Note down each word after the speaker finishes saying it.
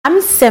I'm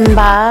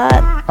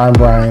Simba. I'm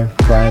Brian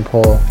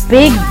Paul.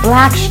 Big,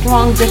 black,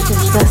 strong just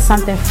does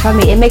something for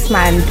me. It makes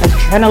my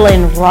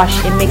adrenaline rush.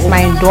 It makes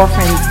my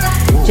endorphins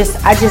This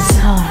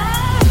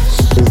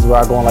is where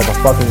I go on like a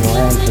fucking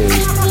rampage.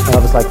 And I'll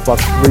just like fuck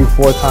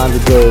 3-4 times a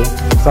day.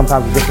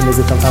 Sometimes a different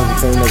nigga, sometimes the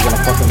same nigga, and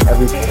I'm fucking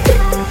everything.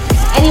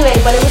 Anyway,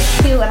 but it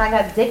was cute and I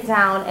got dick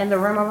down and the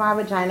rim of my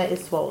vagina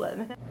is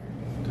swollen.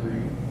 3.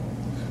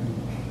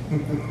 I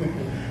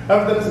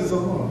haven't done this in so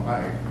long.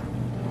 Alright.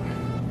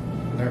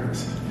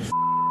 Nervous.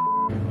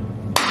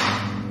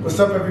 What's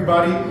up,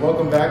 everybody?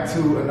 Welcome back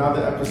to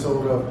another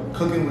episode of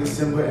Cooking with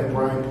Simba and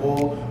Brian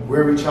Paul,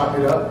 where we chop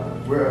it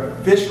up. We're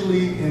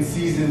officially in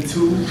season 2. It's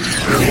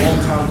a long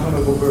time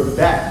coming, but we're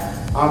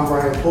back. I'm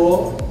Brian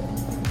Paul.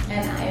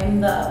 And I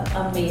am the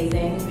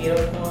amazing,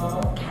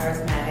 beautiful,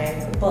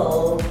 charismatic,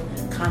 bold,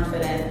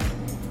 confident,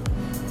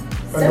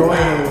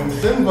 Annoying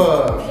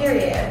Simba.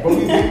 Period. But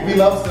we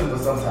love Simba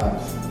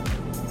sometimes.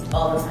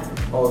 All the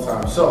time. All the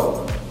time.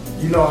 So,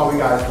 you know how we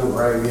guys do,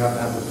 right? We have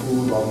to have the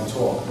food while we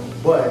talk.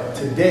 But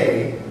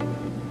today,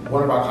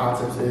 one of our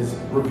concepts is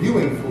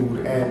reviewing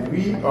food, and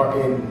we are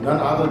in none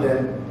other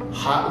than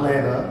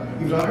Hotlanta.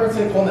 Even though I heard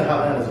calling it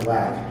Hotlanta is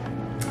whack.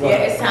 Yeah,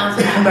 it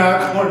sounds bad.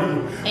 Not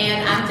corny.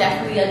 And I'm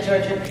definitely a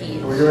Georgia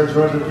peach. Well, you're a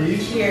Georgia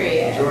peach?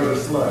 Period. Georgia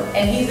slut.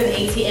 And he's an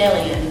AT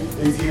alien.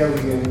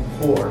 AT-alien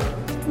whore.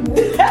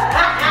 Period.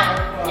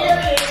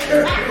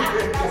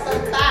 That's a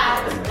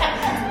fact.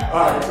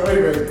 Alright, so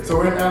anyway, so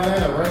we're in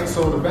Atlanta, right?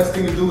 So the best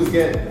thing to do is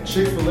get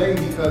Chick-fil-A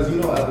because you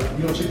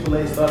know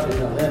Chick-fil-A started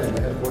in Atlanta, in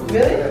the headquarters.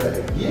 Really?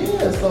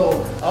 Yeah,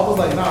 so I was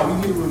like, nah, we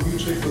need to review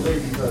Chick-fil-A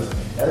because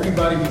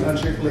everybody be on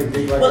Chick-fil-A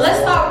big like. Well,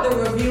 let's start with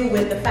the review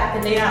with the fact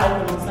that they're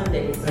not open on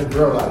Sundays. In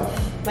real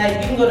life.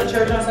 Like, you can go to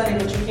church on Sunday,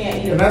 but you can't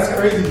eat it. And that's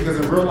crazy because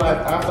in real life,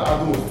 after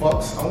I do a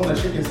fucks, I want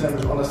a chicken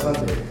sandwich on a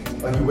Sunday.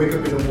 Like you wake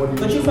up in the morning.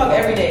 But you fuck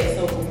every day,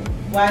 so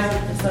why is it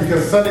the Sunday?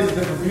 Because Sundays is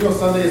different. You know,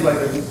 Sunday is like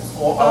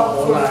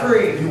all for night.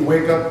 free. You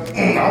wake up.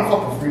 I don't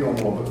fuck for free no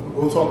more, but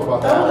we'll talk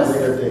about that on a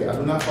later day. I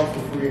do not fuck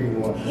for free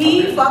anymore.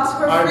 He fucks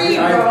for free,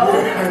 bro.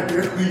 I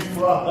barely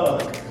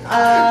fuck.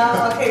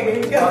 Okay, but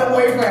he's got a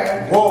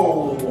boyfriend.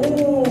 Whoa.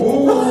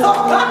 Ooh.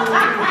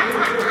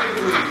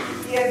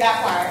 Yeah, that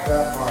part.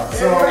 That part.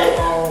 So,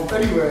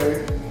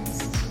 anyway,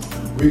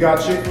 we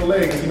got Chick-fil-A,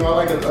 because, you know, I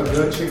like a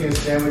good chicken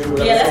sandwich or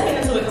whatever. Yeah, let's get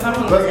into it, because I'm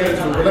hungry. Let's get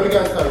into it. But let me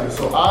guys tell you.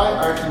 So,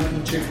 I actually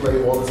eat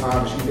Chick-fil-A all the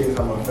time. She thinks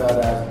I'm a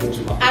fat ass bitch.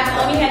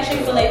 I've only had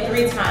Chick-fil-A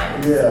 3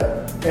 times.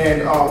 Yeah.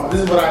 And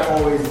this is what I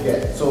always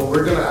get. So,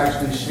 we're going to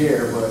actually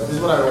share, but this is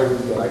what I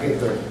always get. I get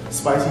the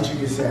spicy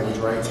chicken sandwich,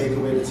 right? Take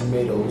away the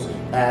tomatoes,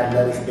 add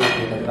lettuce,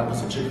 bacon, and then I put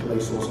some Chick-fil-A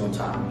sauce on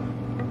top.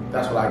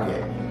 That's what I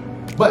get.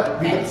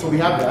 But, so we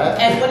have that.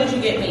 And what did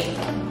you get me?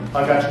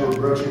 I got you a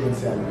grilled chicken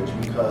sandwich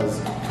because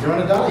you're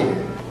on a diet.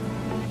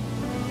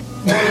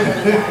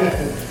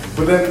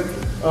 But then,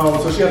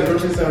 so she had a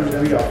grilled chicken sandwich,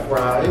 then we got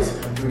fries,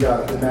 we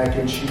got the mac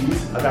and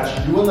cheese. I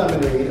got you a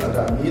lemonade, I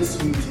got me a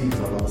sweet tea,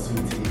 because I love a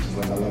sweet tea, just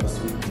like I love a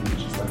sweet peach,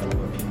 just like I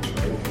love a peach,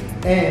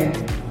 right?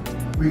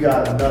 And we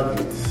got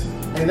nuggets.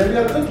 And then we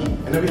got a cookie.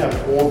 And then we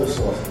have all the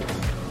sauces.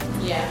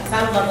 Yeah, I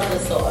love a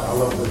good sauce. I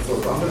love good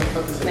sauce. I'm going to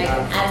cut this in Like,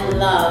 half. I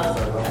love a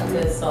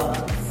good sauce.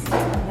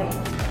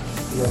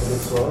 You love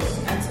good sauce?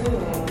 I do.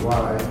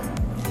 Why?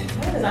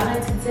 Because I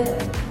like to dip.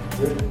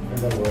 Dip, and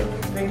then what?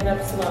 Bring it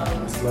up slow.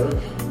 Slurp?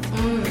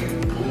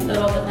 It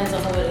all depends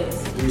on who it is.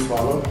 Do you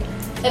swallow?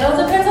 It all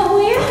depends on who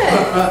he is.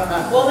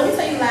 Well, let me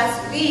tell you,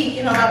 last week,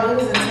 you know, my boo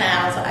was in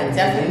town, so I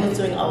definitely was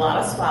doing a lot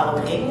of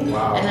swallowing.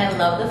 Wow. And I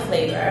love the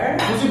flavor.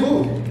 Who's your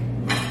boo?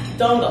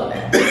 Don't go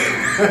there.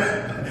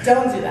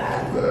 Don't do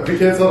that. We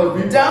can't tell the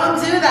people. Don't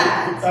do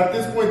that. At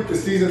this point, the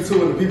season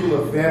 2 and the people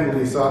are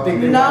family, so I think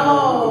they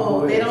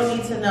No, they don't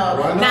need to know.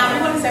 Why not? Now, if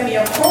you want to send me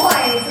a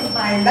coin to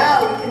find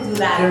out, we can do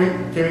that.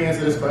 Can we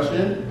answer this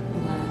question?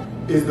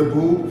 Is the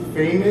boo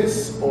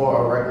famous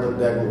or a regular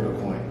deck with a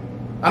coin?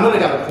 I know they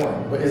got a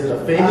coin, but is it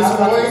a famous I was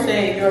about to coin?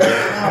 say, you're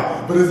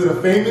no. But is it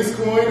a famous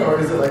coin or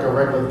is it like a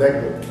regular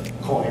deck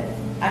coin?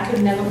 I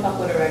could never fuck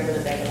with a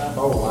regular deck of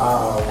Oh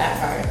wow. that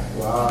part.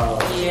 Wow.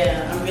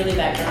 Yeah, I'm really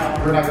that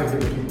girl. We're not gonna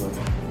give the people.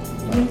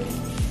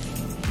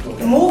 No.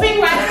 Okay.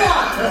 Moving right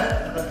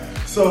along.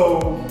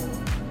 So,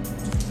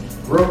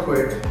 real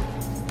quick,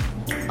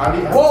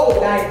 Whoa,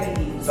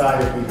 diabetes.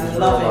 Diabetes. I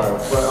love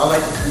it. But I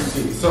like the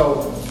sweet tea.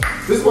 So,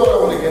 this is what I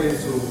want to get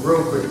into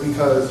real quick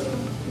because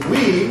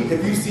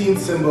if you've seen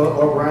Simba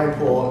or Brian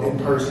Paul in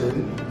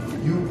person,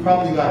 you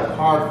probably got a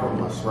card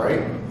from us, right?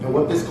 And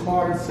what this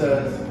card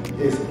says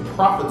is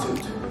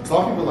prostitute. So a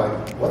lot of people are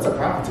like, what's a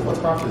prostitute? What's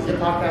a prostitute? Is your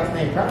podcast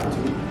name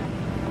prostitute?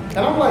 And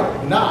I'm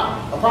like,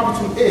 nah, a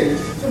prostitute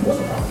is, Simba, what's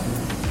a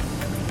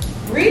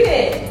prostitute? Read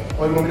it.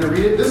 Oh, you want me to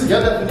read it? This is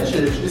your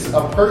definition. It's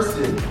a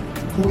person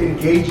who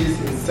engages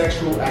in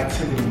sexual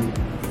activity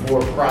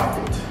for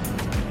profit.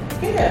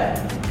 Yeah.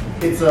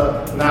 It's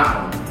a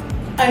noun.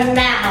 A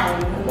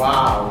noun.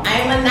 Wow.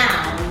 I'm a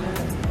noun.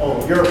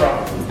 Oh, you're a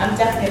prostitute. I'm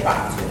definitely a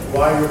prostitute.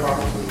 Why are you a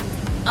prostitute?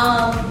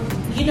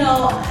 You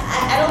know,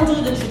 I don't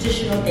do the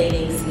traditional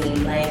dating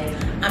scene. Like,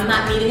 I'm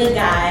not meeting a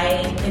guy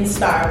in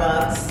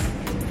Starbucks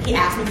he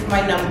asks me for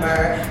my number,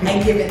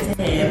 I give it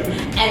to him,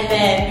 and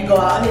then we go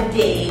out on a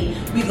date,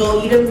 we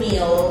go eat a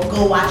meal,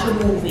 go watch a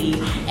movie,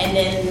 and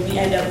then we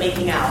end up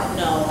making out.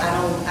 No, I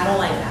don't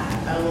like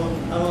that. I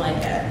don't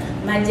like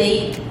that. My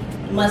date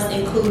must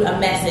include a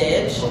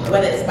message,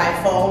 whether it's by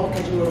phone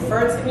because you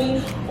refer to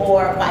me,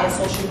 or by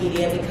social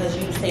media because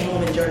you stay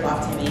home and jerk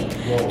off to me.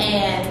 Whoa.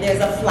 And there's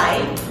a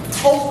flight,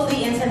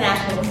 hopefully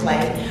international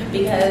flight,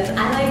 because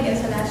I like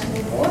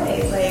international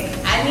boys. Like,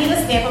 I need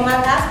a stamp on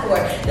my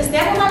passport. The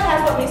stamp on my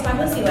passport makes my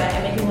pussy wet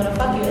and makes me want to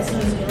fuck you as soon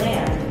as we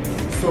land.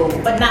 So,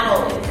 But not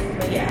always.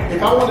 But yeah.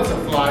 if I wanted to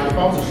fly, if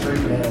I was a straight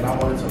man and I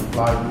wanted to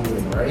fly you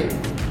in, right?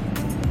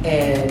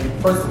 And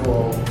first of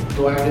all,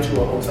 do I get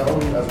you a hotel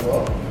room as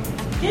well?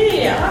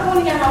 Yeah. I'm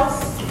going to your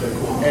house. Okay,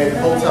 cool. And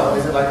hotel,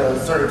 is it like a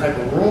certain type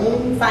of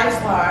room?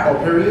 5-star.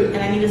 Oh, period?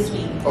 And I need a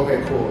suite.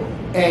 Okay, cool.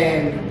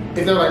 And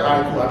if they're like,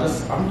 all right, cool,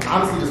 I'm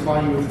honestly just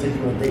flying you in to take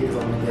you on a date because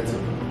I'm gonna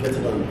get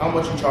to know you. How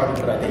much you charging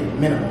for that date,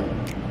 minimum?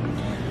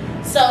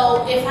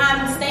 So if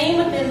I'm staying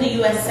within the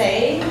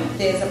USA,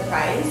 there's a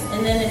price,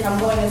 and then if I'm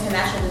going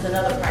international, there's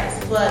another price.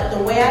 But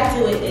the way I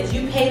do it is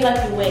you pay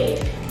like you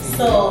weigh.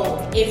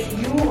 So if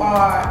you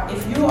are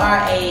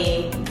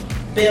a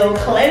Bill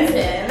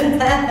Clinton,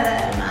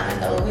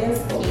 Monica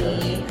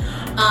Lewinsky,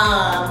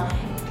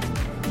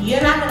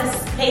 you're not going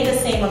to pay the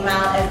same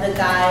amount as the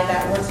guy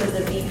that works as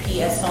a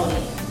VP at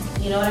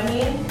Sony. You know what I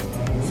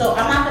mean? So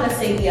I'm not going to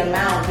say the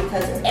amount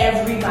because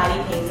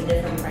everybody pays a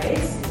different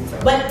price,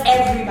 but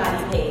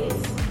everybody pays.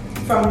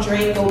 From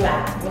Drake, go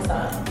back. What's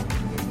up?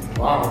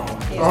 Wow.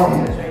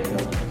 Drake,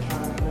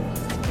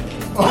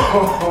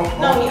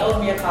 no, he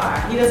owes me a car.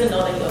 He doesn't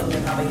know that he owes me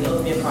a car, but he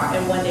owes me a car.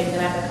 And one day we're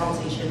gonna have that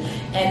conversation.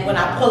 And when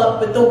I pull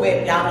up with the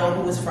whip, y'all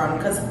know who it's from.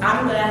 Because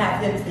I'm gonna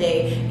have him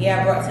today.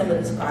 Yeah, I brought Tim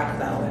with this car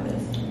because I owe him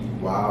this.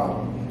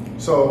 Wow.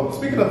 So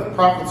speaking of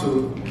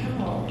prostitute,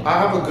 I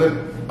have a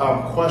good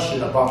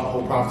question about the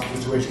whole prostitute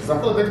situation because I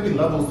feel like there could be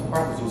levels to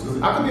prostitutes.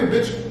 Because I could be a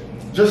bitch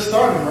just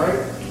starting, right?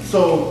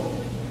 So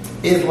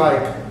it's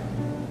like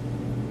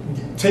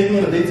take me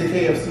on a date to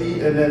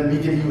KFC and then me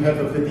give you head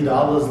for $50.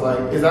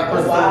 Like, is that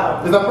person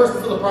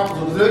still a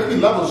prostitute? Because there could be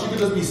levels. She could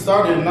just be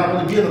started and not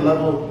really be at a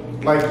level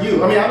like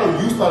you. I mean, I know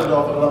you started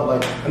off at a level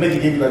like a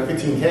nigga gave you like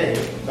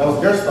 $15K. That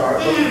was their start.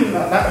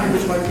 But not every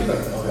bitch might be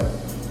like that. Okay.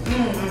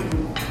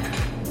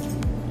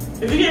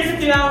 If you get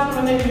 $50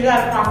 from a nigga, you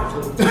got a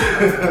prostitute.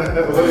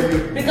 What are you?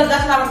 Because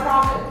that's not a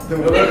profit. Then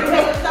You what pay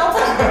are- yourself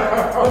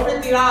for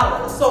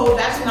 $50. So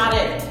that's not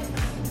it.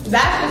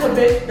 That's just a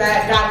bitch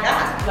that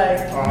got. Like,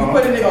 you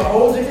put a nigga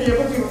whole dick in your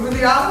pussy for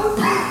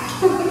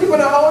 $50? You put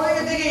a whole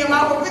nigga dick in your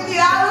mouth for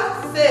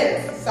 $50?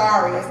 Sis,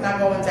 sorry, it's not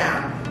going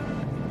down.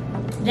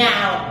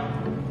 Now,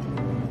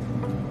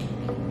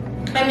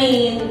 I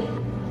mean,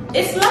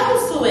 it's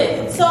levels to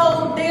it.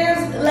 So there's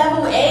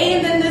level A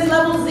and then there's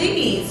level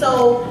Z.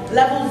 So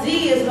level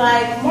Z is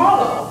like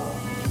Marlo.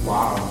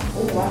 Wow.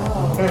 Oh,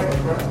 wow.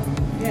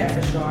 Yeah,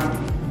 for sure.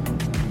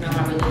 No,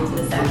 I'm really into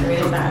the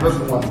saturated side.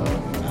 Listen one though.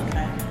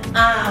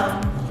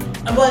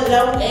 But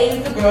level A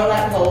is the girl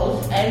that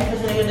goes and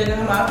puts a nigga dick in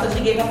her mouth because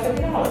she gave up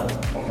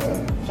 $50.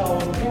 Okay. So,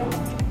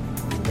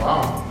 yeah.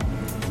 Wow.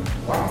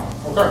 Wow.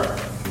 Okay.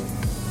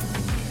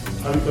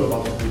 How do you feel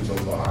about the food so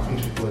far? I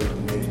think Chick-fil-A is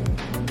amazing.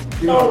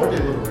 You know, I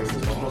pretty little racist.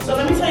 But I'm not So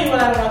let me tell you what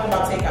I don't like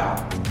about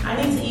takeout.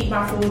 I need to eat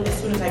my food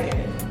as soon as I get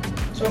it.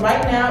 So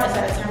right now it's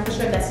at a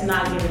temperature that's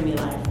not giving me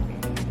life.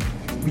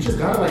 We just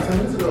got it like 10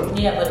 minutes ago.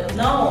 Yeah, but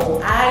no,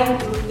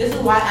 this is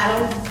why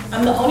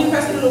I'm the only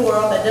person in the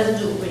world that doesn't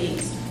do Uber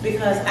Eats.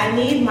 Because I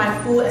need my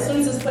food, as soon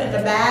as it's put in the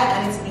bag,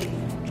 I need to be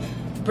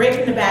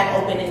breaking the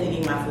bag open and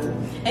eating my food.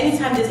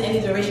 Anytime there's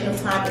any duration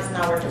of time, it's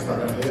not worth it. It's not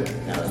gonna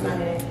hit. No, it's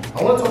not it.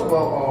 I want to talk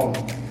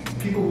about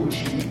people who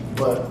cheat,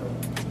 but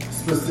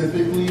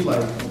specifically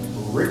like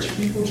rich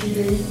people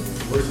cheating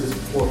versus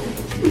poor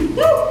people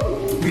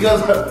cheating.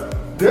 Because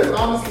there's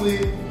honestly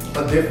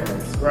a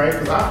difference, right?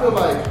 Because I feel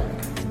like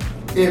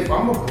if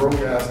I'm a broke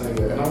ass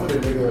nigga and I'm with a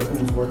nigga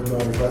who's working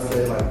on, let's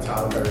say like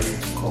Tyler Perry,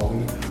 call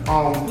me.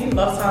 You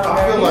love Tyler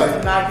I Perry. feel like-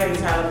 He's not getting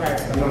Tyler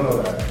Perry. You don't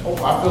know that.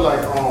 I feel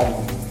like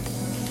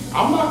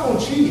I'm not gonna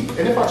cheat,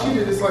 and if I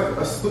cheated, it's like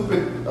a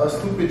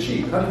stupid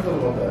cheat. How do you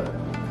feel about that?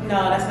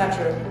 No, that's not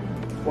true.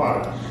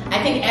 Why?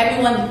 I think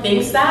everyone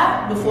thinks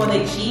that before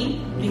they cheat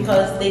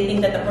because they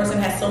think that the person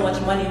has so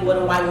much money, what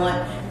do I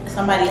want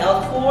somebody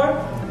else for?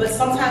 But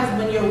sometimes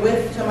when you're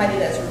with somebody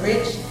that's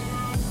rich,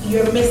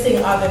 you're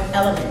missing other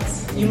elements.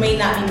 You may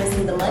not be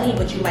missing the money,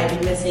 but you might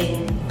be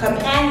missing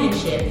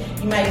companionship.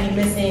 You might be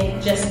missing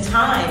just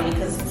time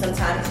because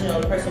sometimes,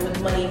 the person with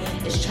money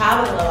is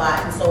traveling a lot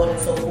and so on and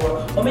so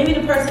forth. Or maybe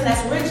the person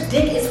that's rich,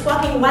 dick is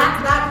fucking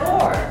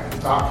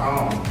whack.org.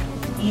 .com.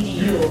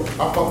 EDU.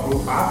 I fuck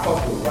with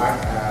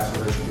whack ass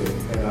rich dick,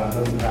 and I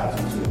know you have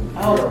to too.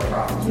 Oh, You're a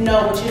problem.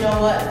 no, but you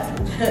know what?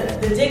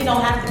 The dick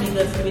don't have to be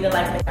good for me to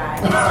like the guy.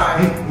 I'm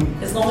sorry.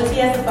 As long as he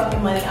has the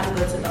fucking money, I'm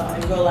good to go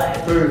in real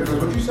life. Dude,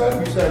 what you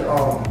said? You said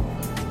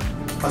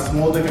a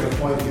small dick and a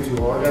coin gives you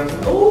an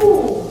orgasm.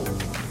 Ooh.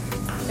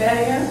 Say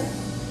that again?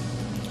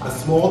 A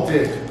small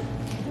dick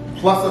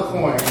plus a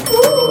coin gives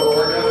you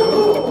an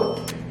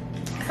orgasm.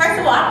 First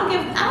of all, I don't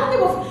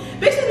give a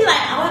bitches be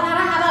like, oh, I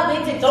gotta have a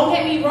big dick. Don't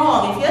get me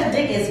wrong. If your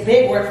dick is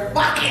big, we're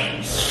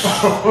fucking. If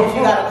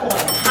you got a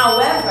point.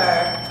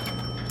 However,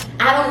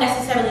 I don't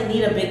necessarily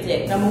need a big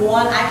dick. Number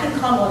one, I can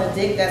come on a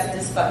dick that's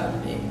this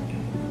fucking big.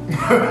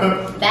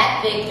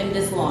 That thick and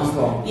this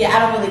long. Yeah, I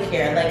don't really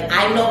care. Like,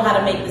 I know how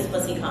to make this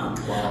pussy come.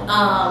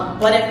 Wow.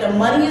 But if the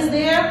money is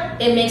there,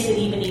 it makes it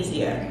even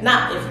easier.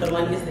 Not if the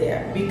money is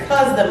there.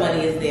 Because the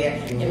money is there,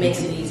 it makes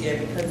it easier.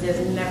 Because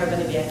there's never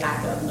going to be a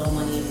factor of no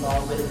money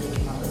involved with a dick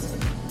in my pussy.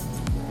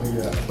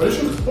 Yeah. But it's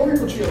true, poor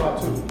people cheat a lot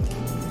too.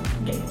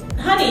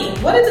 Honey,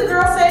 what did the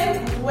girl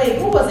say? Wait,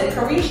 who was it?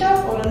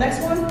 Carisha or the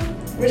next one?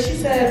 Where she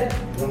said,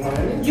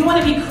 you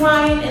want to be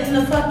crying in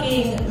the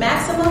fucking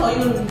Maxima or you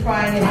want to be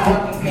crying in the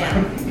fucking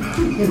Phantom?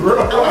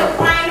 I want to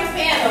cry in the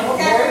Phantom,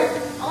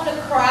 okay? I want to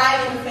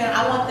cry in the Phantom.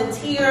 I want the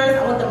tears,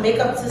 I want the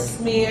makeup to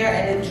smear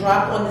and then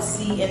drop on the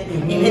seat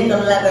and hit the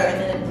leather and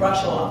then it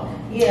brush off.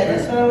 Yeah,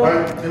 that's what I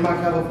want. Right in my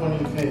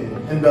California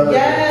thing. In Bel Air.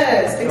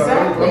 Yes,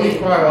 exactly. Let me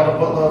cry while the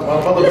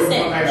butler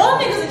Listen, all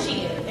niggas are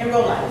cheating in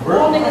real life.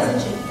 All niggas are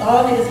cheating.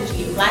 All niggas are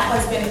cheating. Black, white,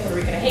 Hispanic, Puerto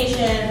Rican,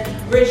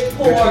 Haitian, rich,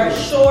 poor,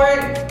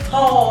 short,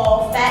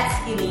 tall,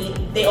 fat, skinny.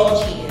 They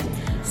all cheating.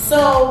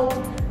 So,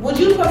 would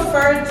you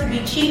prefer to be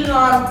cheated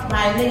on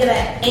by a nigga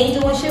that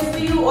ain't doing shit for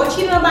you, or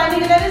cheated on by a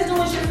nigga that is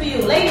doing shit for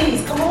you?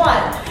 Ladies, come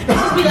on.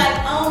 Just be like,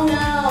 oh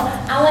no,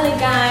 I want a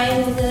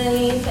guy who's gonna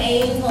be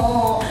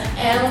faithful,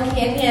 and I don't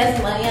care if he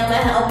has money, I'm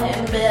gonna help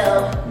him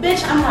build.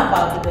 Bitch, I'm not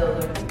about to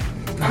build her.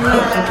 I'm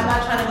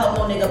not trying to help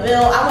no nigga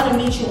build. I want to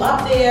meet you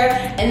up there,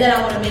 and then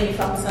I want to maybe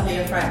fuck with some of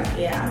your friends.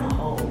 Yeah, I'm a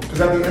hoe.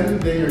 Because at the end of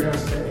the day, you're gonna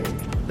stay.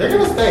 They're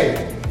gonna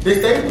stay. They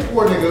stay with the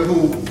poor nigga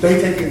who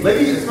they take it.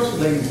 Ladies,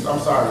 especially ladies, I'm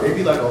sorry, they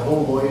be like a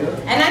whole lawyer.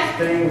 And I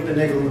staying with the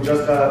nigga who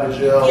just got out of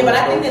jail. Yeah, but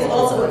I think there's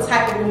also a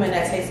type of woman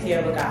that takes care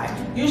of a guy.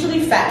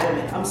 Usually fat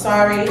women. I'm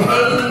sorry.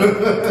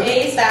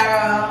 Hey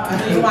Sarah, I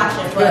know you're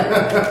watching,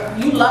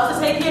 but you love to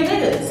take care of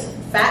niggas.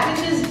 Fat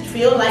bitches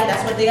feel like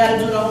that's what they gotta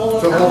do the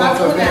whole time. I'm not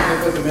doing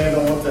that. Because the man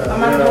don't want that. I'm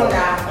not doing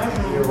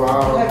that. You're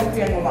wild. I don't take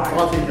care of nobody. I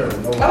want to take care of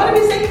nobody. I want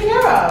to be taken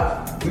care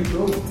of. We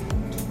do.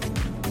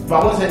 But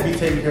I want to be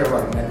taken care of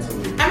like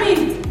mentally. I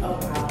mean, oh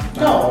wow.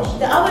 No,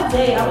 the other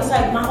day I was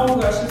like, my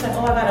homegirl, she was like,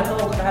 oh, I gotta go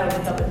because I gotta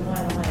wake up in the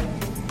morning. I'm like,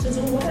 to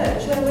do what?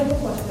 She gotta wake up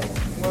for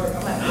work.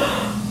 I'm like,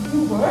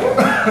 you work?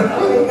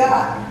 Oh my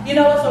God. You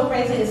know what's so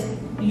crazy is,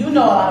 you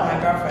know a lot of my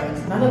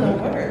girlfriends, none of them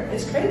work.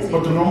 It's crazy.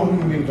 But the normal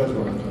human being does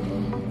work.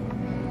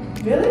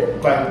 Really?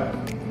 Like,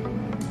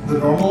 the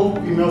normal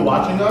female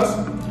watching us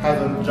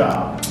has a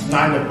job.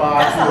 9 to 5.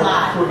 That's a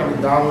lot. She working at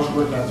McDonald's, she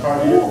working at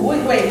Target. Ooh,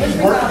 wait, which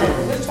working.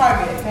 Which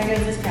Target? Can I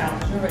get a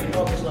discount? You already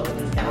know which level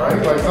discount.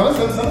 Right? Like,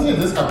 someone's in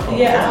discount code.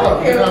 Yeah, I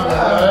don't care. I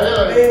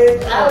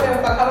don't give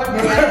a fuck. I don't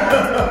give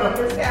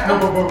a discount. No,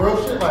 but real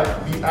shit, like,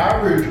 the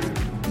average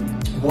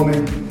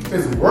woman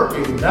is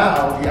working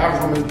now. The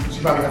average woman,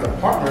 she probably has a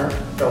partner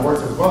that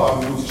works as well.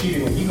 I mean, who's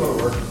cheating when he go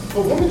to work.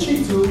 But women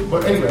cheat too.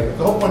 But anyway,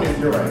 the whole point is,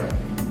 you're right.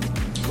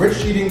 Rich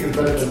cheating is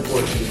better than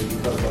poor cheating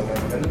because, like,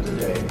 at the end of the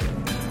day,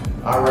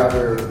 I'd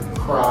rather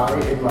cry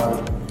in my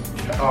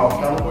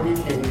California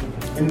King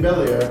in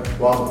Bel Air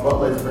while the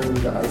butler is bringing me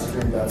the ice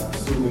cream that's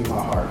soothing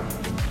my heart.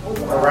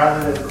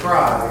 Rather than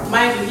cry.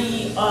 Mind you,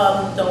 he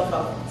don't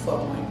fuck for a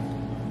point.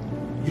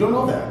 You don't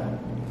know that.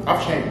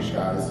 I've changed,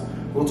 guys.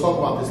 We'll talk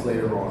about this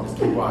later on. Just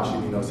keep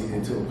watching,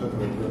 season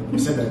 2.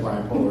 Send that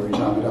Brian Polar and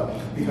chop it up.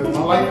 Because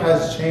my life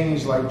has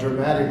changed, like,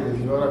 dramatically.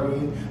 You know what I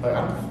mean? Like,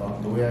 I don't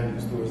fuck the way I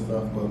used to and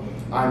stuff, but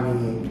I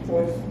mean,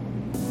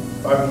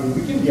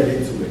 we can get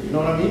into it. You know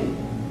what I mean?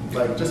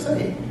 Like, just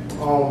say.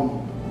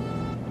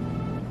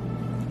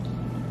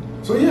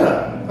 So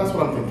yeah, that's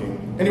what I'm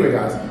thinking. Anyway,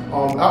 guys, I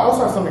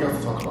also have something else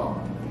to talk about.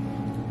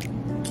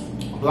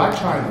 Blac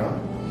Chyna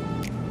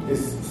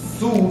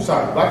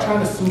Blac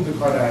Chyna sued the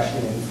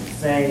Kardashians,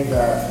 saying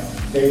that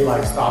they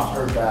like stopped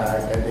her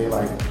bag and they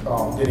like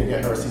didn't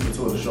get her season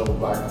 2 of the show with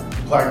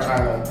Blac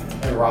Chyna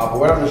and Rob, or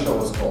whatever the show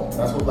was called.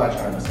 That's what Blac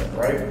Chyna said,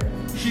 right?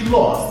 She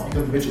lost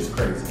because the bitch is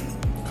crazy.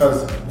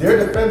 Because their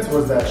defense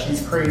was that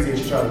she's crazy and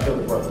she's trying to kill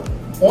the brother.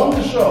 On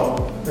the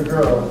show, the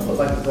girl put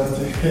like the gun to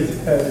his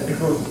head and it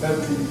was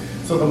empty.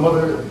 So the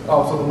mother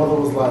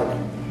was like,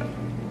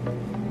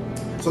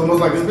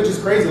 this bitch is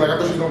crazy. Like, I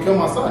thought she was gonna kill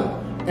my son.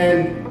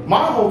 And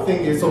my whole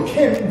thing is, so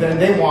Kim, then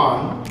they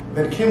won.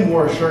 Then Kim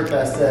wore a shirt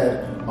that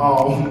said,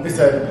 it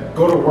said,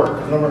 go to work.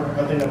 Remember,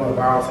 I think that went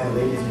viral saying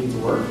ladies need to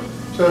work.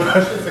 So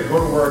I should say go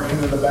to work, and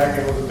then the back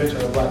end was a picture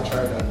of Blac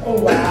Chyna. Oh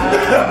wow!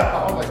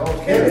 I was like, oh,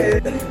 Kim,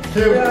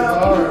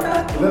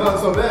 alright.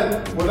 So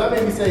then, what that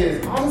made me say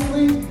is,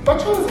 honestly, Blac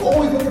Chyna's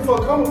always looking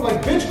for a come up.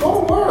 Like, bitch,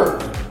 go to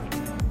work.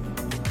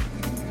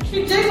 She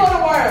did go to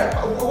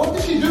work. What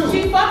did she do?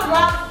 She fucked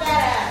Rob's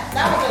fat ass.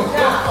 That was a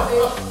job,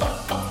 bitch.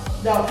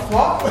 The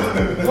fuck?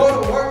 Go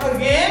to work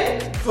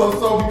again? So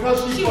because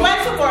she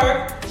went to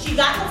work, she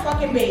got the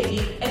fucking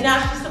baby, and now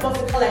she's supposed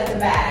to collect the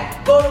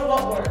bag. Go to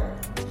what work?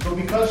 So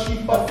because she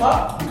fucked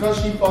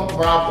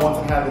Rob once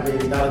and had the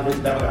baby, now the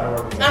bitch never got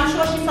her again. I'm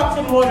sure she fucked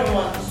him more than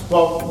once.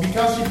 Well,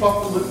 because she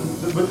fucked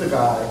with the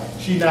guy,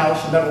 she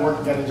never work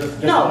again and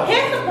just no.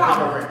 Here's the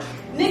problem.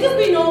 Niggas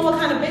be knowing what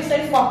kind of bitch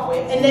they fuck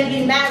with, and then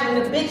be mad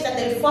when the bitch that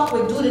they fuck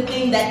with do the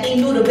thing that they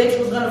knew the bitch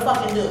was gonna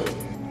fucking do.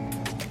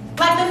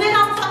 Like the nigga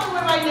I'm fucking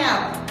with right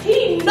now,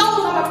 he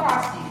knows I'm a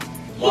prostitute.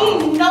 Wow.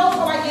 He knows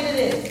how I get it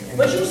is,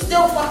 but you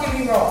still fucking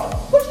me wrong.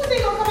 What you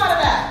think gonna come out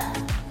of that?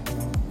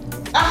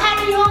 A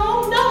happy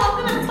home? No,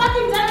 I'm gonna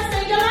fucking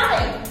devastate your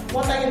life.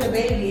 Once I get the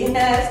baby,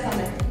 yeah, it's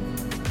coming.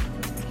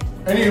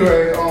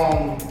 Anyway,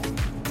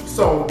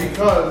 so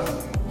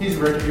because he's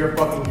rich and you're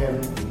fucking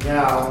him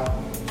now,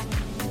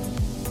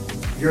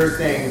 you're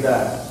saying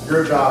that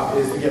your job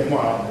is to get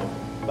more out of him.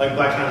 Like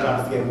Blac Chyna's job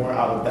is to get more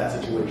out of that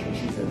situation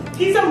she's in.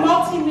 He's a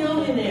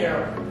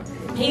multi-millionaire.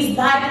 He's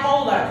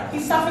bipolar. He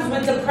suffers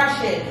with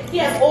depression. He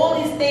has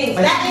all these things.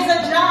 And that is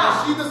a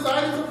job. And she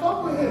decided to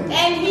fuck with him.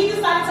 And he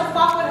decided to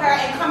fuck with her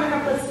and come in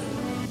her pussy.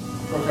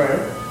 Okay.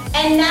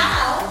 And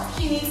now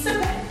she needs to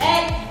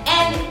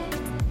and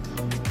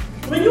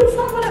when you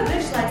fuck with a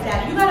bitch like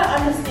that, you gotta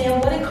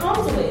understand what it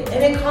comes with.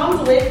 And it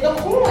comes with the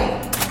coin.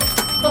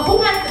 But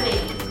who has the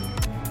baby?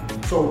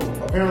 So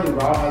apparently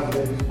Rob has the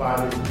baby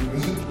 5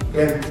 days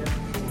and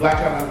Blac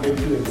Chyna has the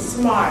baby 2 days.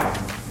 Smart.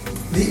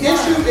 The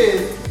issue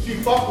is she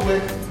fucked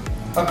with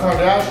a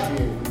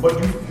Kardashian, but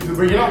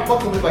you're not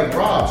fucking with like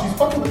Rob. She's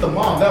fucking with the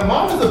mom. That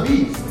mom is a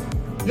beast.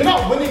 You're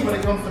not winning when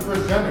it comes to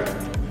Kris Jenner.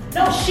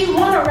 No, she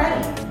won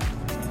already.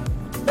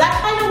 Blac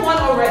Chyna won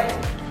already.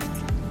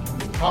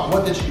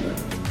 What did she win?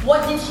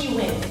 What did she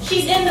win?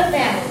 She's in the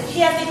family. She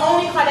has the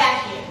only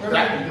Kardashian.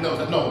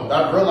 Remember? No,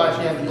 I realize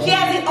she has the only. She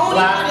has the only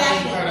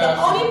Kardashian.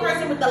 The only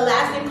person with the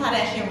last name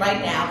Kardashian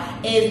right now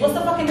is what's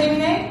the fucking baby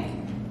name?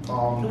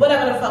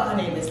 Whatever the fuck her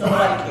name is.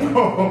 Nobody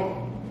cares.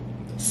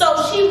 So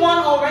she won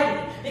already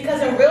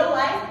because in real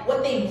life,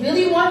 what they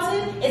really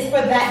wanted is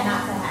for that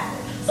not to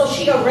happen. So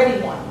she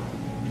already won.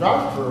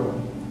 That's true.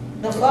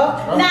 The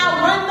fuck? Now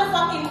run the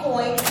fucking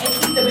coin and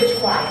keep the bitch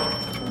quiet.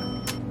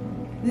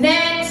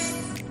 Next.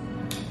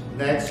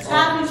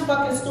 Time these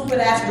fucking stupid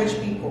ass rich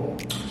people.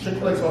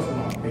 Chick-fil-A sauce is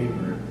my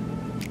favorite.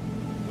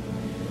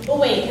 But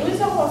wait, can we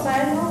talk about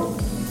side note?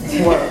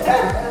 What?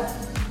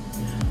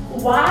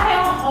 Why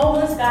are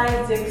homeless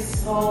guys' dicks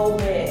so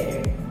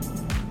big?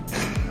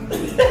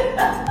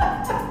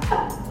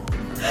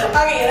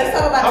 Okay, let's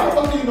talk about How the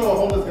fuck do you know a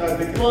homeless guy's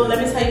dick is Well, big? let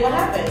me tell you what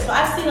happened. So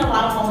I've seen a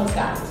lot of homeless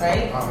guys,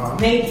 right?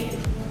 Naked.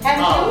 Have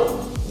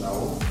you?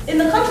 No. In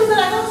the countries that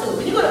I go to,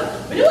 when you go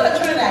to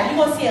Trinidad,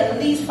 you're gonna see at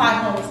least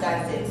 5 homeless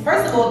guys' dicks.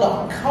 First of all, the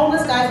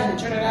homeless guys in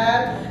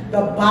Trinidad,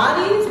 the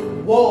bodies,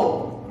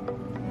 whoa.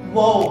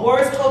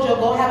 Words told you,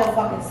 go have a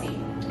fucking seat.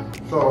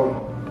 So,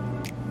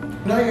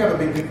 you know how you have a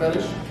big dick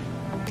fetish?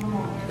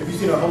 If you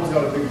see a homeless guy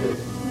with a big dick.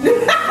 You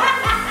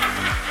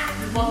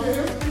fucking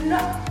him?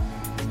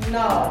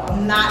 No,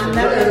 I'm not.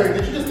 Never.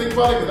 Did you just think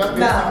about it? Because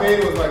that bitch you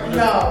made was like,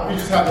 you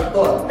just had the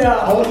thought. No.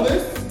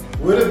 Homeless?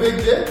 With a big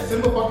dick?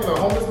 Simba fucking a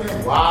homeless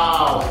man?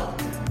 Wow.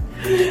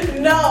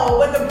 No,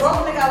 when the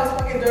broke nigga I was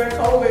fucking during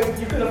COVID,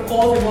 you could have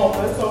called him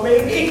homeless, so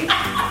maybe.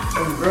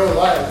 In real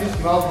life, he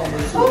smells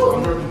homeless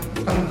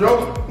too. I'm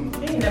joking.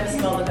 He ain't never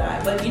smelled a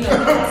guy, but you know,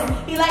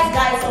 he likes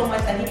guys so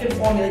much that he can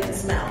formulate the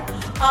smell.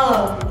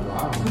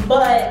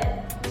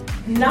 But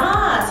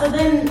nah, so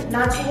then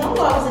not too long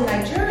ago I was in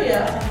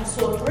Nigeria and I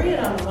saw 3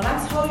 of them. When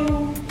I tell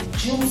you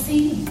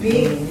juicy,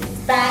 big,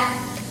 fat,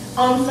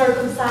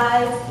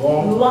 uncircumcised,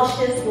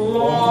 luscious,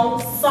 long,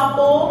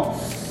 supple.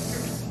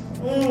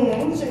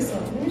 Let me drink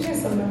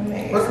some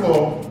lemonade. First of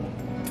all,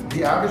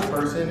 the average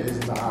person is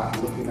not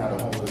looking at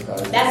a homeless guy.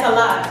 That's a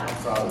lie.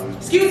 I'm sorry.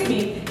 Excuse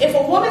me, if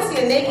a woman see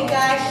a naked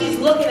guy, she's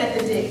looking at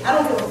the dick. I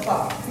don't give a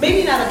fuck.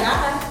 Maybe not a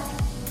guy.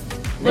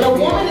 But a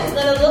woman is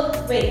gonna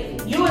look,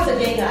 wait, you as a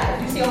gay guy,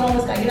 if you see a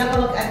homeless guy, you're not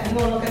gonna look at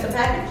the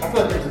package? I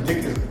feel like if the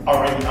dick is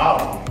already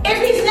out. If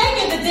he's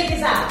naked, the dick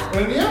is out.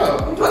 And yeah.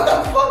 What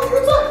the fuck are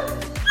you talking?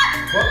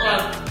 But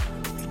like,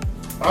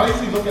 I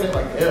usually look at it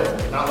like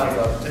ill, not like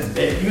it's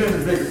big. Even if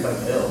it's big, it's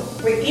like ill.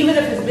 Wait, even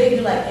if it's big,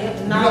 you're like,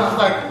 nah. You know, it's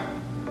like,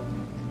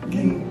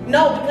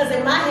 no, because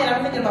in my head,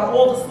 I'm thinking about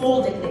all the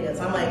small dick niggas.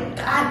 I'm like,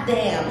 god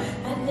damn,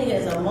 that nigga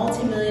is a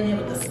multi-millionaire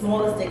with the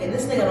smallest dick, and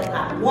this nigga don't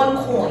got 1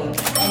 coin, and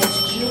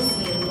it's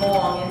juicy and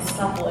long and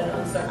supple and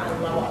uncertain. I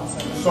love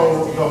uncertain.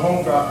 so the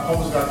homeless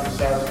guy can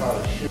satisfy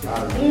the shit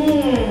out of you.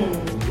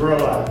 Real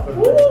life.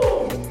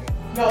 Woo!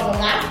 No, the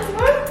last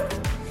one?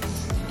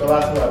 The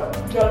last what?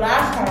 The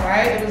last one,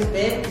 right? It was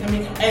big. I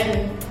mean,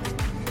 and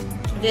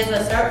there's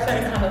a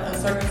certain kind of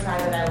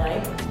uncircumcised that I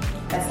like.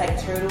 That's like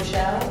turtle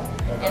shell.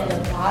 And the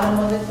bottom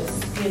of it, the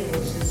skin,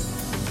 which is,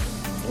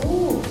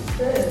 ooh,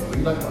 good.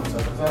 You like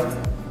uncircumcised?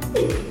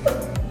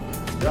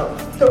 Yuck.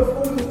 The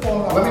food is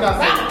falling off. Let me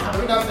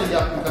not say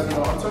yuck because you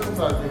know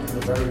uncircumcised thing is a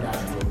very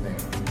natural thing.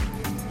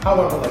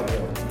 However, like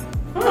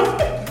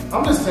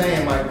I'm just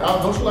saying, like,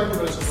 don't you like the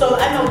relationship? So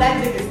I know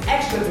that dick is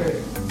extra dirty.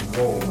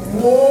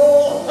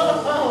 Whoa.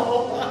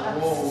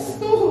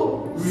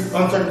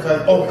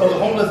 Uncircumcised. Oh, because the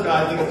homeless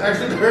guy think it's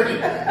extra dirty. Ew!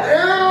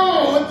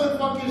 What the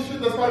fucking shit?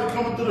 That's like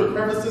coming through the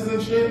crevices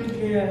and shit.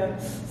 Yeah.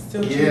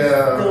 Still cheeks,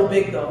 Yeah. still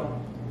big though.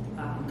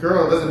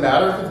 Girl, it doesn't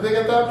matter if it's big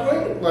at that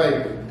point.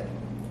 Like,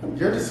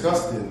 you're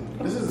disgusting.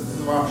 This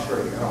is why I'm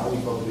straight. And I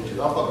only fuck bitches.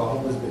 I'll fuck a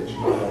homeless bitch.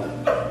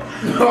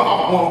 No.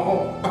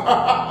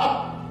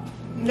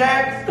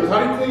 Next. Because how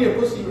do you clean your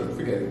pussy?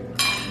 Forget it.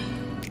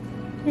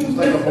 It's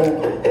like a whole.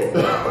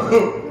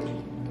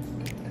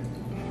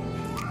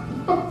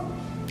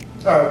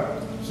 Alright,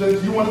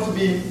 since you want it to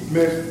be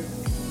mixed,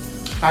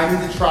 I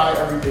need to try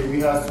everything. We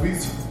have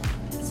sweet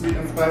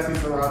and spicy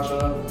sriracha,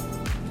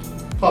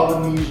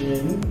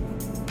 Polynesian,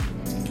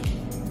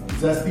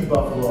 zesty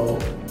buffalo,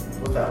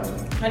 without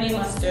it. Honey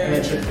mustard. And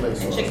then Chick-fil-A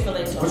sauce. And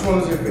Chick-fil-A sauce. Which one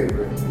is your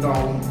favorite? No,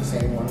 the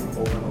same one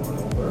over and over and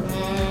over.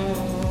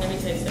 Let me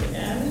taste it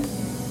again.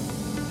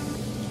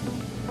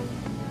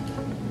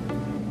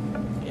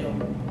 Ew.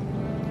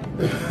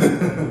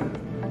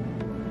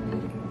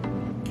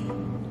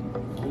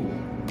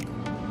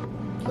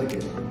 Lick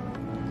it.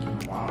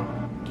 Wow.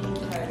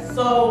 Okay,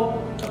 so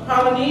the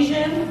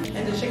Polynesian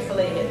and the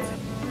Chick-fil-A hits.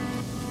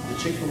 The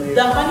Chick-fil-A.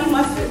 The honey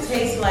mustard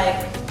tastes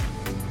like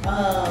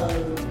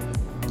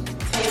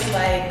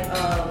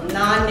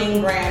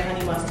non-name brand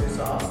honey mustard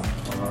sauce.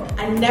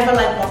 I never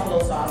like buffalo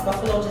sauce.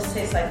 Buffalo just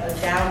tastes like a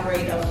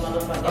downgrade of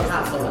motherfucking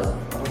hot sauce.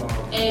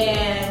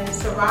 And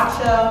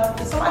sriracha,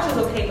 the sriracha's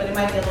okay, but it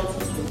might be a little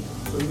too sweet.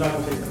 So you're not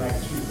gonna taste the mac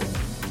and cheese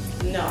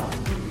then? No.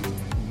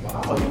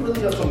 Wow, you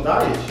really got some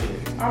diet shit.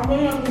 I'm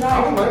really on the I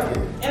don't like it.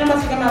 And I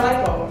must get my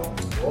lipo.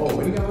 Oh,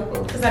 when you got lipo?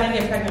 Because I didn't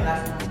get pregnant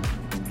last time.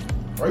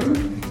 Are you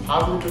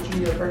positive that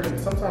you get pregnant?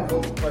 Sometimes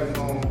those like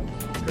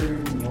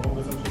period wrong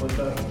or something like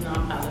that. No,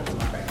 I'm positive I'm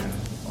not pregnant.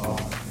 Oh.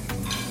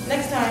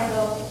 Next time,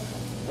 though.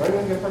 Why you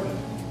gonna get pregnant?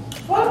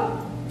 What?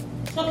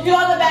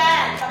 Secure the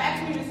bag. I'm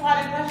asking you this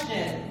hard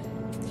question.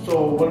 So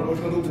what you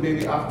gonna do with the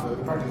baby after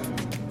the pregnancy?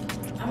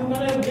 I'm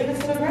gonna give it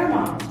to the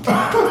grandma.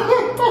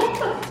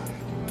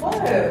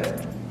 What?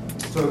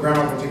 So the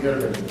grandma's gonna take care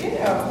of it.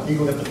 Yeah. You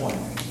gonna get the point.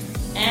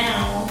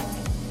 Ow.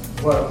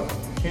 Well,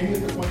 can you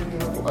get the point if you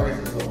have? I guess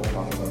it's a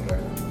whole other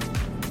subject.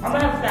 I'm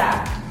gonna have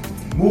that.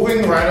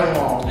 Moving right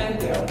along.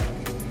 Thank you.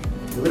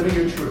 Living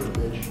your truth,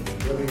 bitch.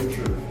 Living your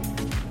truth.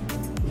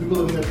 People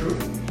living their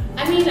truth?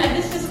 I mean,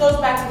 this just goes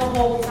back to the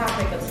whole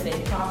topic of today,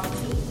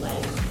 prophecy.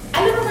 Like,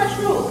 I live in my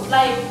truth.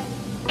 Like,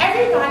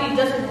 everybody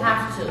doesn't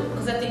have to.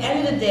 Because at the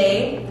end of the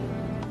day,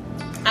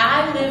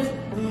 I live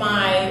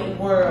my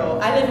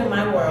world. I live in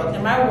my world.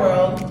 And my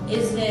world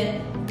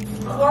isn't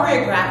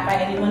choreographed by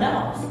anyone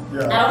else.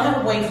 Yeah. I don't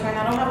have a boyfriend.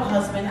 I don't have a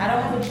husband. I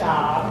don't have a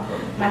job.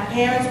 My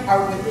parents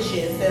are with the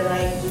shit. They're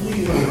like, do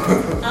you?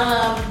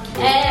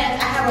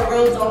 And I have a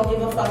real don't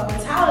give a fuck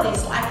mentality,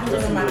 so I can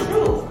live in my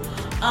truth.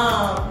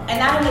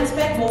 And I don't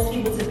expect most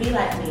people to be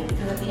like me,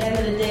 because at the end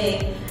of the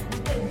day,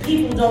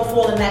 people don't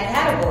fall in that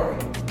category.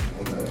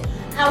 Okay.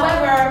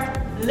 However,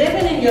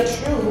 living in your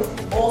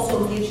truth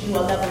also gives you a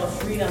level of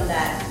freedom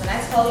that, when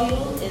I tell you,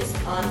 it's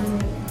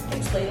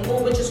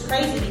unexplainable, which is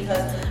crazy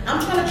because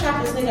I'm trying to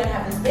trap this nigga and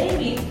have this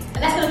baby,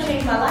 and that's gonna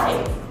change my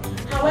life.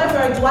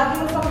 However, do I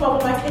give a fuck about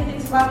what my kid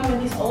thinks about me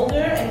when he's older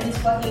and he's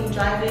fucking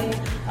driving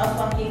a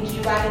fucking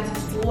G-Wagon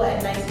to school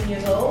at 19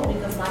 years old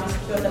because mommy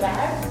secured the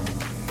bag?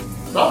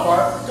 That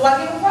part. Do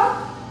I give a fuck?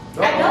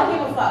 No. I don't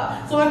give a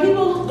fuck. So when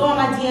people go on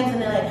my DMs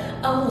and they're like,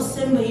 oh,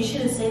 Simba, you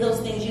shouldn't say those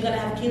things. You're going to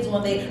have kids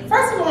one day.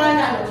 First of all, I ain't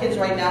got no kids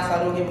right now, so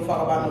I don't give a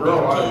fuck about no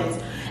damn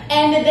kids.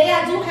 And the day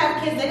I do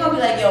have kids, they're going to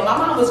be like, yo, my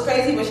mom was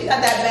crazy, but she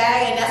got that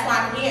bag, and that's why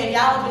I'm here, and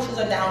y'all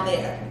bitches are down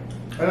there.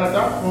 And at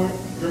that point,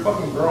 you're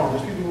fucking grown.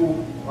 There's people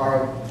who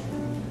are...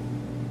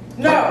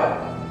 No.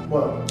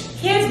 What?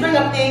 Kids bring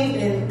up things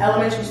in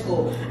elementary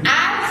school.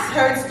 I've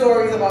heard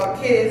stories about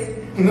kids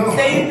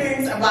saying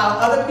things about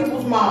other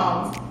people's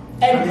moms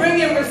and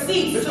bringing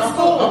receipts to I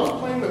school. was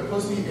playing with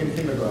pussy in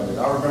kindergarten.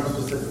 I remember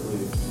specifically.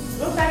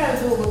 What's that got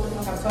to do with what the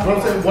fuck I'm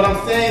talking about? What I'm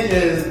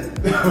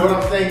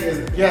saying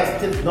is,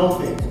 yes, kids know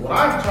things. What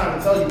I'm trying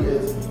to tell you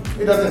is,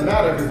 it doesn't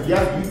matter because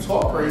yes, you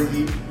talk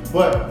crazy,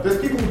 but there's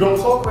people who don't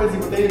talk crazy,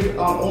 but they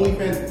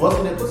OnlyFans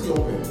busting their pussy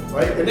open,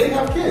 right? And they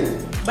have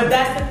kids. But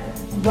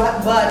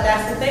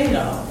that's the thing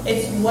though.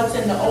 It's what's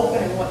in the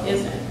open and what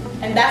isn't.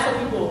 And that's what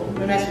people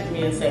message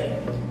me and say.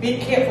 Be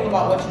careful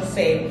about what you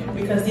say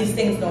because these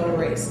things don't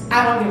erase.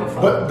 I don't give a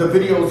fuck. But the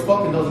videos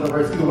fucking doesn't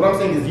erase either. What I'm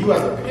saying is you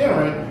as a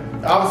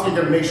parent, obviously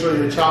you're gonna make sure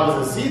your child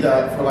doesn't see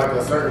that for like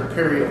a certain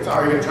period of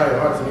time. You're gonna try your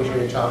hardest to make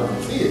sure your child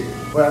doesn't see it.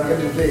 But at the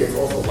end of the day, it's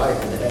also life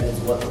and the end is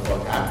what the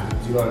fuck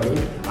happens. You know what I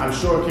mean? I'm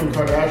sure Kim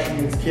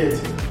Kardashian's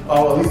kids,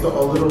 at least the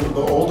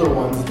older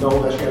ones,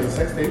 know that she has a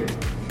sex tape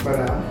by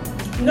now.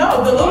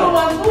 No, the little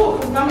one too,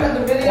 because remember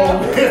the video?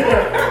 Oh,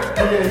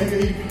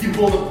 yeah, you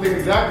pulled up the thing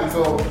exactly.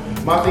 So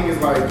my thing is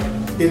like,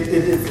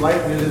 it's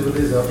life and it is what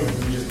it is. I think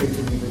you just think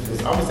to leave it this.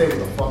 I'm gonna say what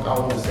the fuck I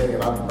want to say,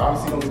 and I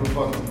honestly don't give a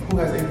fuck who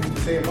has anything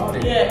to say about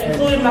it. Yeah,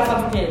 including my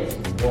fucking kids.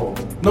 Whoa.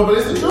 No, but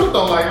it's the truth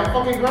though. Like, I'm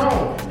fucking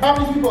grown. How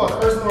many people are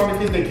cursing around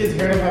the kids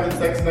hear them having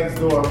sex next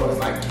door, but it's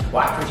like,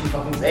 why can't you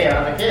fucking say it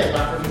on the kids?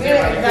 Why can't you say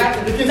it on the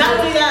exactly. kids? Not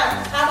only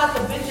that, how about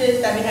the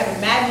bitches that be having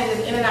mad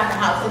niggas in and out the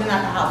house, in and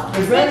out the house?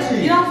 Exactly.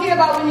 Bitch, you don't care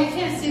about when your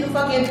kids see the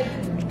fucking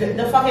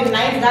the fucking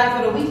ninth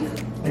guy for the week.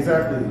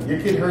 Exactly. Your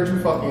kid heard you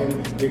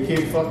fucking. Your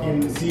kid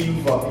fucking see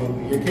you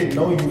fucking. Your kid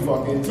know you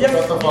fucking. So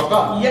shut the fuck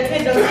up. Your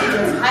kid doesn't see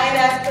your tired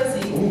ass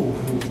pussy. Ooh,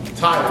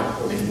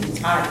 tired.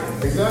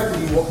 Tired.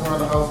 Exactly. You walking around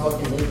the house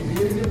fucking.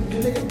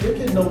 Your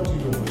kid know what you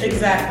doing.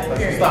 Exactly. Like,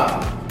 Period. stop.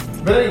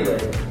 But anyway,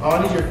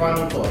 I need your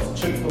final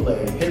thoughts.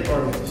 Chick-fil-A, hit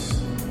or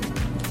miss?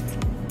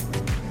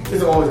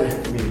 It's always a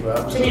hit for me,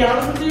 but To be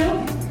honest with you,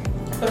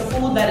 the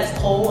food that is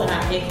cold, and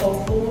I hate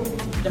cold food,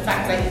 the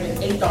fact that I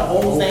even ate the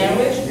whole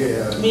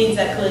sandwich means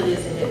that clearly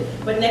it's a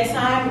hit. But next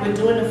time, we're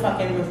doing the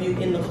fucking review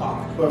in the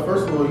car. But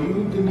first of all,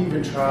 you didn't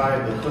even try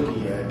the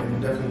cookie yet, and you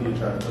definitely need to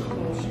try the cookie.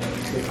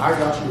 If I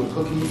got you a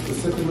cookie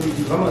specifically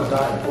because I'm on a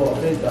diet, well,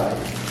 a big diet.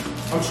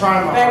 I'm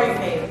trying my Very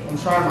fake. I'm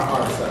trying my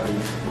hardest at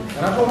least.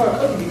 And I told her a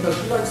cookie because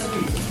she likes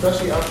sweets,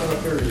 especially after her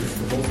period. It's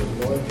the most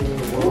annoying thing in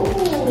the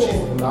world.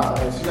 She's not,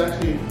 and she's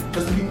actually,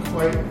 just to be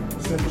quite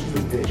simple, she's a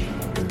bitch.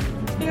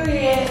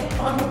 Period.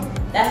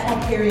 That's my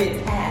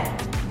period pad.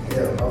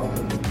 Yeah, I was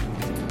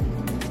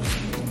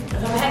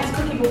So I had this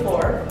cookie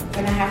before,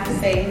 and I have to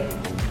say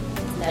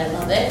that I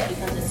love it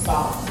because it's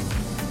soft.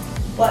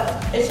 But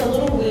it's a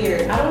little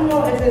weird. I don't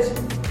know if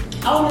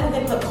I don't know if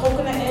they put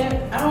coconut in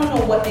it. I don't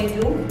know what they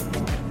do.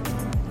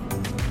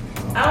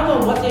 I don't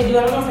know what they do.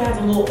 I don't know if it has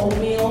a little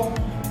oatmeal.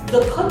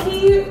 The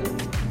cookie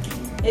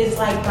is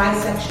like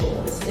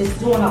bisexual. It's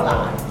doing a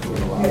lot. It's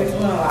doing a lot. Yeah, it's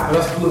doing a lot.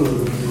 That's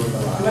fluid. It's doing a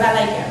lot. But I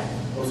like it.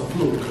 Oh, it's a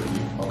fluid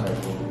cookie. Okay,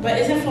 cool. But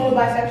isn't fluid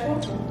bisexual?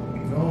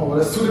 No,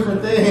 that's two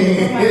different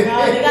things. Oh my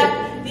god, they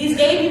got these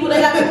gay people, they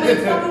got too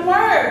many fucking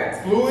words.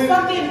 Fluid?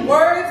 Fucking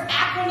words,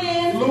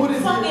 acronyms, Fluid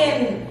is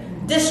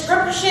fucking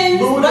descriptions.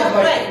 Fluid is like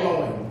Wait.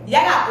 flowing.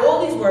 Y'all got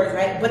all these words,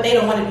 right? But they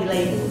don't want to be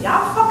labeled.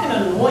 Y'all fucking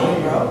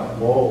annoying, bro.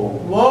 Whoa.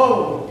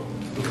 Whoa.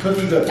 The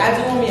cookie does. I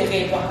do want me a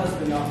gay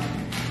husband, though.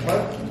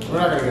 What? We're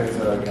not gonna get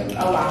into that again.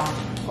 Oh, wow.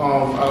 I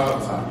don't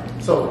have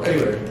time. So,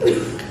 anyway,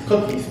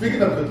 cookie.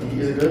 Speaking of cookie,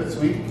 is it good?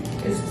 Sweet?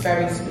 It's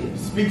very sweet.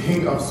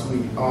 Speaking of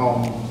sweet,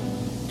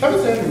 Kevin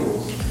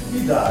Samuels,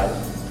 he died.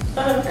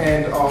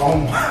 And,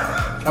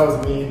 that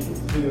was me.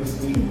 Speaking of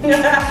sweet.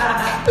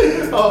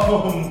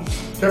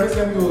 Kevin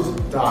Samuels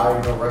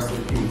died, rest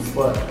in peace.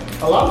 But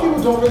a lot of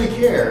people don't really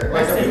care.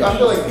 Like, I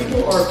feel like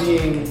people are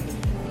being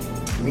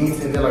mean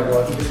to him. They're like,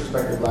 well, he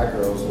disrespected black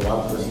girls, so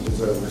why does he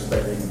deserve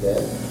respect when he's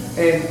dead?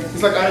 And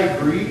it's like, I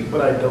agree,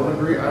 but I don't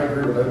agree. I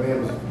agree with that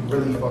man was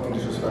really fucking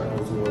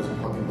disrespectful towards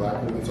fucking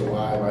black women, so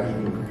why am I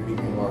even grieving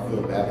him or I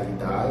feel bad that he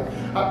died?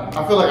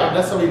 I feel like I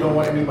necessarily don't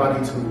want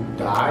anybody to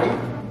die.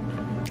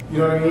 You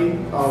know what I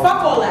mean?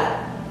 Fuck all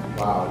that.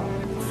 Wow.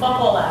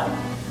 Fuck all that.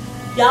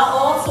 Y'all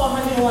all saw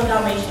 101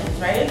 Dalmatians,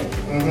 right?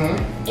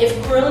 Mm-hmm. If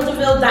Cruella de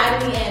Vil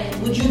died in the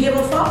end, would you give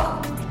a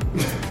fuck?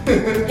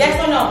 Yes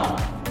or no?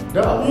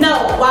 No.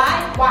 No.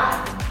 Why?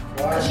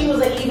 Because she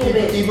was an evil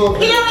bitch. Evil bitch.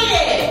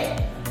 Period.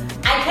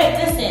 I can't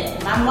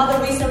listen. My mother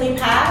recently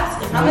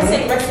passed. If I'm gonna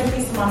say rest in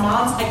peace to my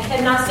moms, I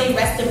cannot say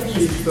rest in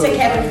peace to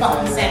Kevin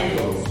fucking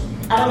Samuels.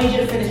 I don't need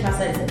you to finish my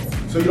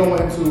sentence. So you don't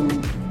want him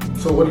to,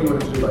 so what do you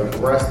want him to do? Like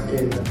rest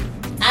in?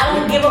 I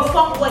don't give a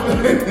fuck what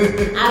he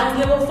did. I don't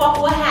give a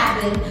fuck what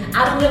happened.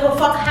 I don't give a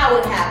fuck how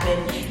it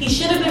happened. He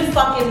should have been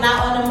fucking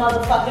not on a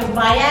motherfucking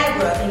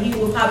Viagra and he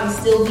would probably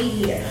still be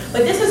here. But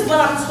this is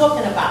what I'm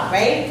talking about,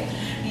 right?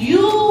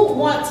 You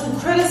want to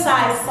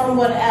criticize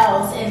someone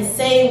else and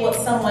say what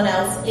someone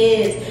else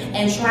is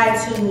and try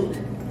to...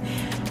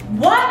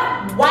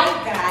 What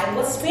white guy,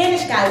 what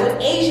Spanish guy,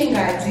 what Asian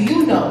guy do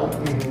you know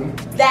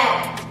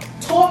that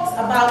talks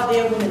about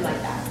their women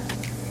like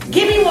that?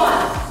 Give me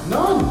one.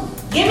 None.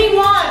 Give me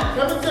one.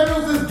 Kevin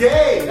Samuels is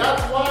gay.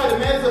 That's why the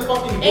man's a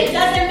fucking gay. It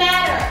doesn't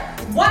matter.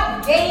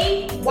 What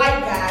gay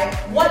white guy,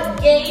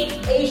 what gay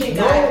Asian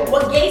guy,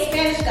 what gay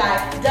Spanish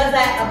guy does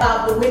that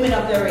about the women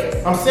of their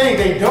race? I'm saying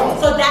they don't.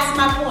 So that's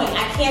my point.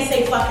 I can't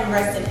say fucking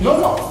rest in peace.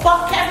 No.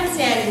 Fuck Kevin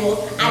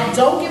Samuels. I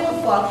don't give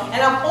a fuck.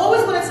 And I've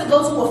always wanted to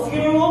go to a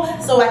funeral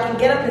so I can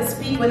get up and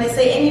speak when they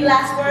say any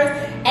last words.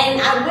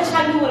 And I wish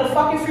I knew what a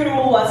fucking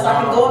funeral was so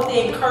I can go up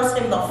there and curse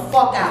him the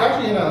fuck It's out.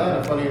 actually in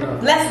Atlanta, funny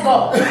enough. Let's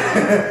go.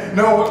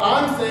 No, what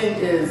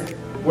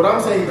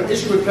I'm saying, the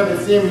issue with Kevin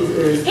Samuels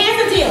is...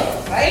 Here's the deal,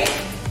 right?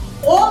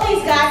 All these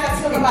guys that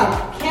talk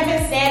about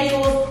Kevin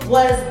Samuels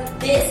was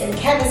this and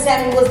Kevin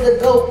Samuels was the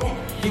GOAT.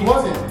 He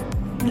wasn't.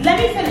 Let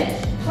me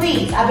finish,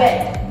 please, I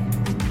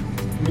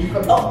beg. You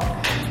come Oh.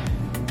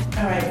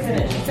 All right,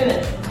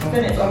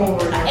 finish. I'm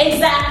over it.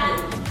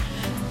 Exactly.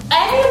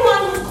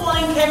 Anyone who's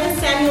calling Kevin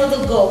Samuels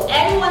the GOAT,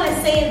 everyone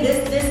is saying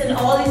this and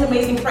all these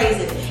amazing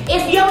praises.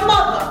 If your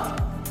mother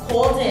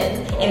called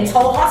in and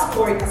told her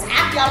story, because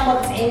half y'all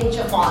mothers ain't with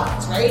your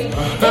fathers, right?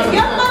 If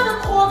your mother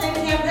called in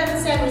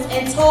Kevin Samuels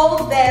and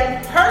told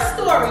them her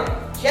story,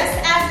 just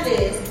as it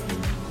is,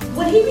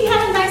 would he be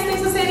having nice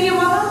things to say to your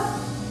mother?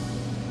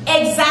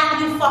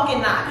 Exactly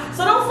fucking not.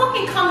 So don't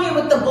fucking come here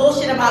with the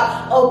bullshit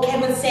about, oh,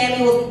 Kevin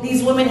Samuels,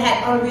 these women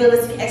had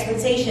unrealistic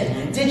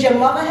expectations. Did your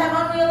mother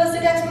have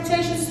unrealistic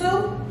expectations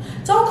too?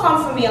 Don't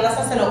come for me unless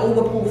I send an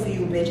Uber pool for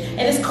you, bitch.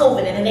 And it's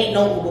COVID and it ain't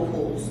no Uber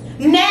pools.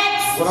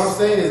 Next! What I'm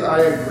saying is I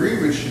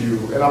agree with you,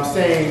 and I'm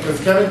saying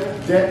because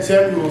Kevin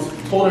Samuels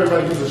told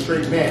everybody he was a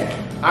straight man.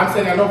 I'm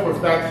saying I know for a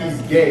fact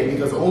he's gay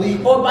because only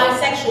or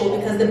bisexual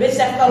because the bitch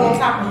that fell on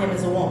top of him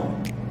is a woman.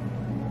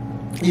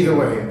 Either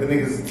way, the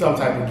nigga's some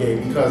type of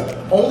gay because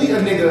only a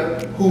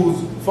nigga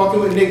who's fucking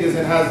with niggas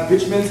and has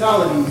bitch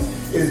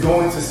mentalities is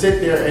going to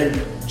sit there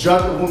and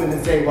judge a woman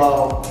and say,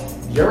 well,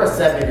 you're a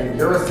 7 and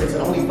you're a 6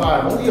 and only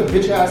 5. Only a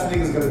bitch ass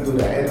nigga's gonna do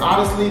that. And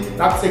honestly,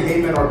 not to say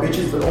gay men are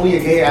bitches, but only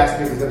a gay ass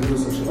nigga's gonna do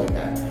some shit like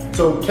that.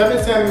 So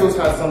Kevin Samuels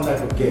has some type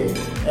of gay,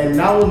 and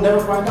now we'll never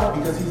find out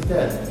because he's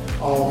dead.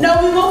 No,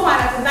 we will find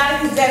out because now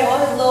that he's dead, all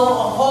his little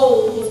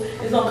hoes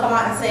is gonna come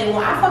out and say, well,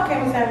 I fuck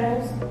Kevin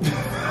Samuels.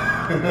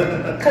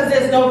 Because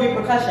there's no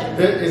repercussion.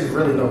 There is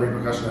really no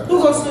repercussion.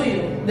 Who's gonna sue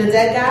you? The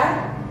dead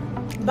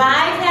guy?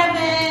 Bye,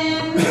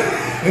 Kevin.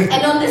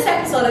 And on this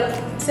episode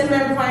of Simba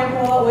and Brian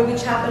Paul, where we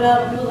chop it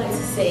up, we would like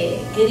to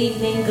say good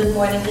evening, good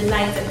morning, good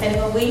night,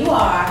 depending on where you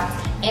are.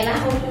 And I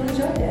hope you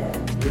enjoyed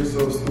it. You're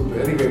so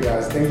stupid. Anyway,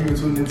 guys, thank you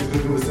for tuning into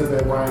Good with Simba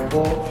and Brian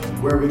Paul,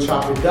 where we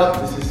chop it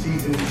up. This is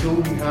season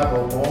 2. We have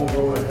a long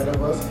road ahead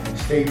of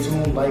us. Stay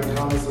tuned, like,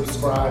 comment,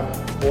 subscribe,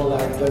 all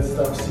that good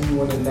stuff. See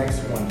you on the next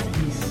one.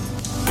 Peace.